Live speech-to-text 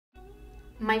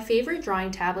My favorite drawing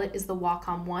tablet is the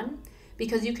WACOM one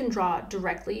because you can draw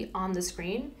directly on the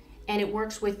screen and it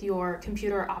works with your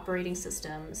computer operating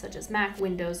system such as Mac,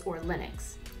 Windows, or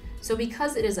Linux. So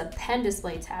because it is a pen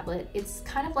display tablet, it's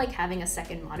kind of like having a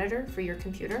second monitor for your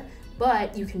computer,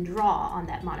 but you can draw on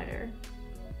that monitor.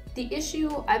 The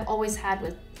issue I've always had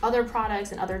with other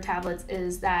products and other tablets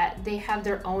is that they have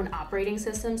their own operating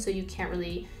system, so you can't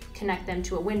really connect them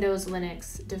to a Windows,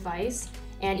 Linux device.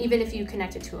 And even if you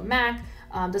connect it to a Mac,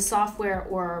 the software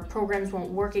or programs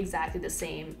won't work exactly the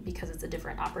same because it's a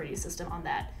different operating system on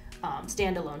that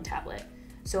standalone tablet.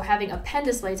 So having a pen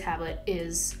display tablet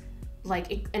is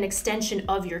like an extension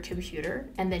of your computer,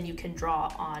 and then you can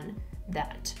draw on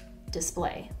that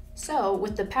display. So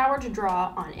with the power to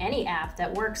draw on any app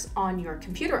that works on your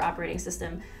computer operating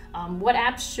system, what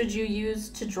apps should you use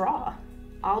to draw?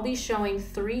 I'll be showing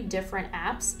 3 different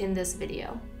apps in this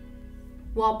video.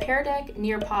 While Pear Deck,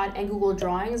 Nearpod, and Google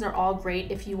Drawings are all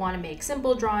great if you want to make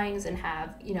simple drawings and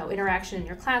have, interaction in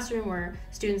your classroom where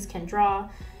students can draw,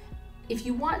 if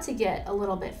you want to get a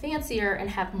little bit fancier and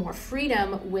have more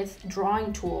freedom with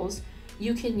drawing tools,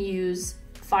 you can use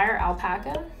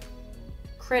FireAlpaca,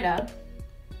 Krita,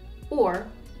 or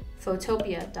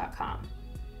Photopia.com.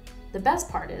 The best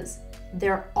part is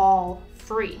they're all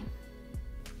free.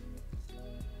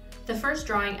 The first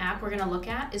drawing app we're going to look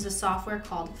at is a software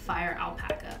called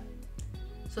FireAlpaca.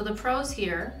 So the pros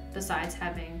here, besides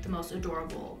having the most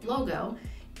adorable logo,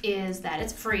 is that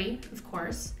it's free, of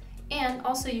course, and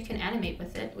also you can animate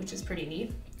with it, which is pretty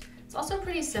neat. It's also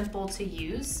pretty simple to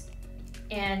use,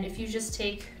 and if you just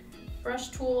take brush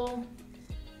tool,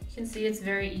 you can see it's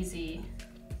very easy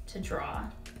to draw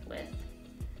with.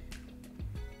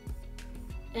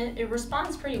 And it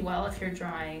responds pretty well if you're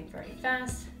drawing very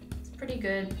fast. It's pretty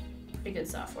good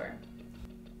software.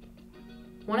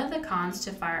 One of the cons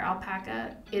to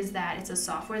FireAlpaca is that it's a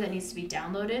software that needs to be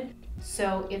downloaded.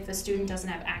 So if a student doesn't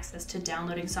have access to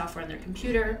downloading software on their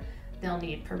computer, they'll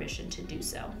need permission to do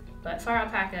so. But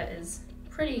FireAlpaca is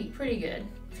pretty good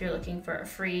if you're looking for a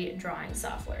free drawing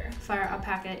software.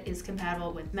 FireAlpaca is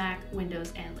compatible with Mac,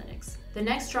 Windows, and Linux. The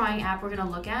next drawing app we're going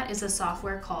to look at is a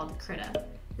software called Krita.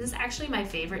 This is actually my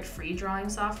favorite free drawing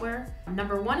software.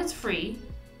 Number 1, it's free,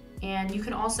 and you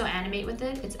can also animate with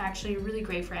it. It's actually really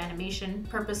great for animation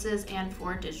purposes and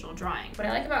for digital drawing. What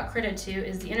I like about Krita too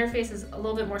is the interface is a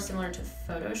little bit more similar to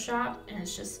Photoshop, and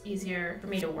it's just easier for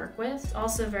me to work with. It's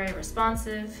also very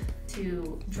responsive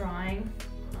to drawing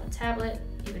on a tablet,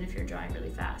 even if you're drawing really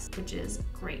fast, which is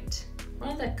great. One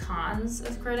of the cons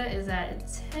of Krita is that it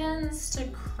tends to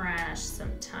crash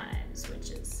sometimes,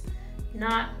 which is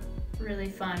not really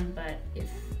fun, but if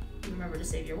you remember to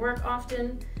save your work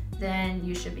often, then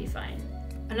you should be fine.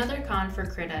 Another con for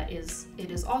Krita is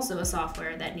it is also a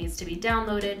software that needs to be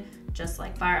downloaded, just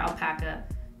like FireAlpaca,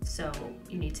 so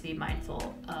you need to be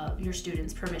mindful of your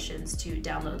students' permissions to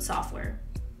download software.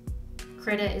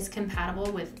 Krita is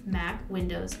compatible with Mac,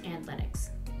 Windows, and Linux.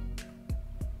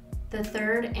 The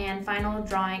third and final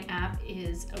drawing app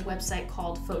is a website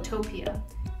called Photopia.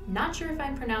 Not sure if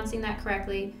I'm pronouncing that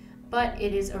correctly, but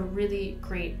it is a really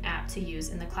great app to use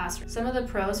in the classroom. Some of the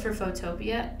pros for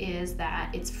Photopia is that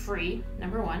it's free,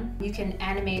 number 1. You can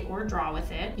animate or draw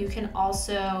with it. You can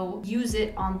also use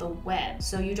it on the web,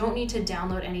 so you don't need to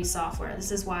download any software.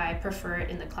 This is why I prefer it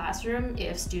in the classroom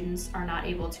if students are not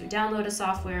able to download a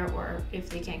software, or if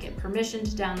they can't get permission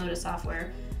to download a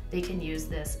software, they can use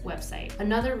this website.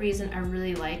 Another reason I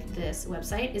really like this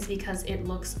website is because it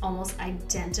looks almost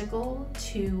identical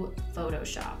to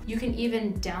Photoshop. You can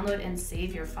even download and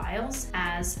save your files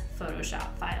as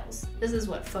Photoshop files. This is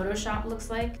what Photoshop looks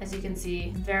like. As you can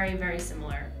see, very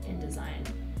similar in design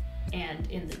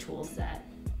and in the tools that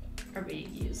are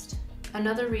being used.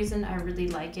 Another reason I really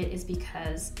like it is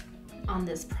because on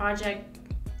this project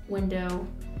window,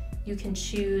 you can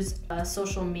choose a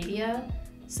social media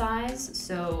size.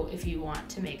 So if you want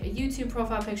to make a YouTube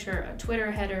profile picture, a Twitter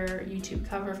header, YouTube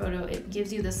cover photo, it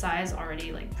gives you the size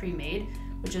already like pre-made,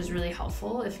 which is really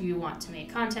helpful if you want to make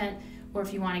content or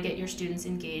if you want to get your students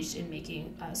engaged in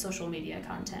making social media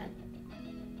content.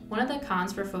 One of the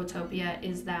cons for Photopia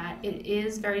is that it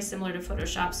is very similar to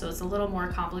Photoshop, so it's a little more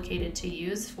complicated to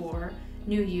use for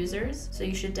new users. So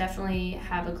you should definitely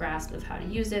have a grasp of how to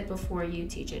use it before you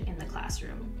teach it in the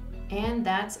classroom. And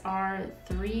that's our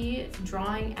 3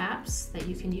 drawing apps that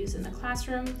you can use in the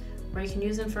classroom, or you can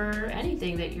use them for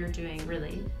anything that you're doing,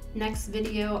 really. Next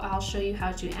video, I'll show you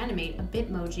how to animate a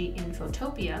Bitmoji in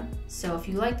Photopia. So if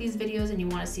you like these videos and you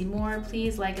want to see more,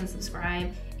 please like and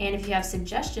subscribe. And if you have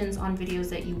suggestions on videos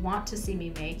that you want to see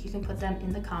me make, you can put them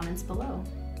in the comments below.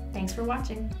 Thanks for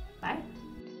watching. Bye.